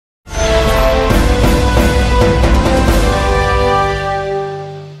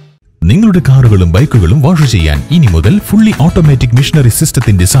നിങ്ങളുടെ കാറുകളും ബൈക്കുകളും വാഷ് ചെയ്യാൻ ഇനി മുതൽ ഫുള്ളി ഓട്ടോമാറ്റിക് മിഷനറി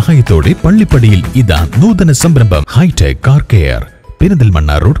സിസ്റ്റത്തിന്റെ സഹായത്തോടെ പള്ളിപ്പടിയിൽ ഇതാ നൂതന സംരംഭം hi tech car care.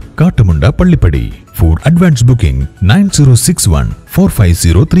 Perinthalmanna road, Kattumunda, Pallippadi. Four advance booking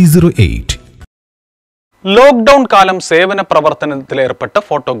 9061450308. Lockdown കാലം സേവന പ്രവർത്തനത്തിലേർപ്പെട്ട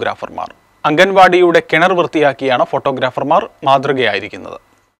ഫോട്ടോഗ്രാഫർമാർ. അംഗൻവാടിയുടെ കിണർ വൃത്തിയാക്കിയാണ് ഫോട്ടോഗ്രാഫർമാർ മാതൃകയായിരിക്കുന്നത്.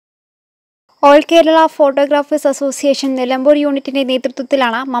 All Kerala photographers association Nilambur യൂണിറ്റിന്റെ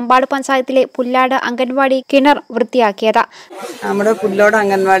നേതൃത്വത്തിലാണ് മമ്പാട് പഞ്ചായത്തിലെ പുല്ലാട് അംഗൻവാടി കിണർ വൃത്തിയാക്കിയത്. നമ്മുടെ പുല്ലോട്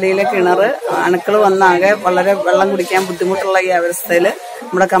അംഗൻവാടിയിലെ കിണർ അണുക്കൾ വന്നാകെ വളരെ വെള്ളം കുടിക്കാൻ ബുദ്ധിമുട്ടുള്ള ഈ അവസ്ഥയിൽ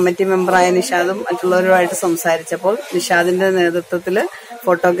നമ്മുടെ കമ്മിറ്റി മെമ്പറായ നിഷാദും മറ്റുള്ളവരുമായിട്ട് സംസാരിച്ചപ്പോൾ നിഷാദിന്റെ നേതൃത്വത്തിൽ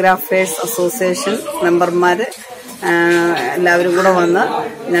ഫോട്ടോഗ്രാഫേഴ്സ് അസോസിയേഷൻ മെമ്പർമാര് എല്ലാവരും കൂടെ വന്ന്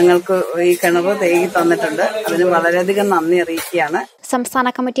ഞങ്ങൾക്ക് ഈ കിണർ തേകി തന്നിട്ടുണ്ട്. അതിന് വളരെയധികം നന്ദി അറിയിക്കുകയാണ്. സംസ്ഥാന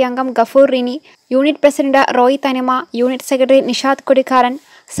കമ്മിറ്റി അംഗം ഗഫൂർ റിനി, യൂണിറ്റ് പ്രസിഡന്റ് റോയ് തനിമ, unit secretary Nishad Kodikkaran,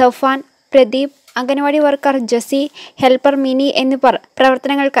 Soufan, Pradeep, anganwadi worker ജസി, ഹെൽപ്പർ മിനി എന്നിവർ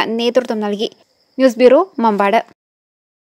പ്രവർത്തനങ്ങൾക്ക് നേതൃത്വം നൽകി. News bureau, Mambad.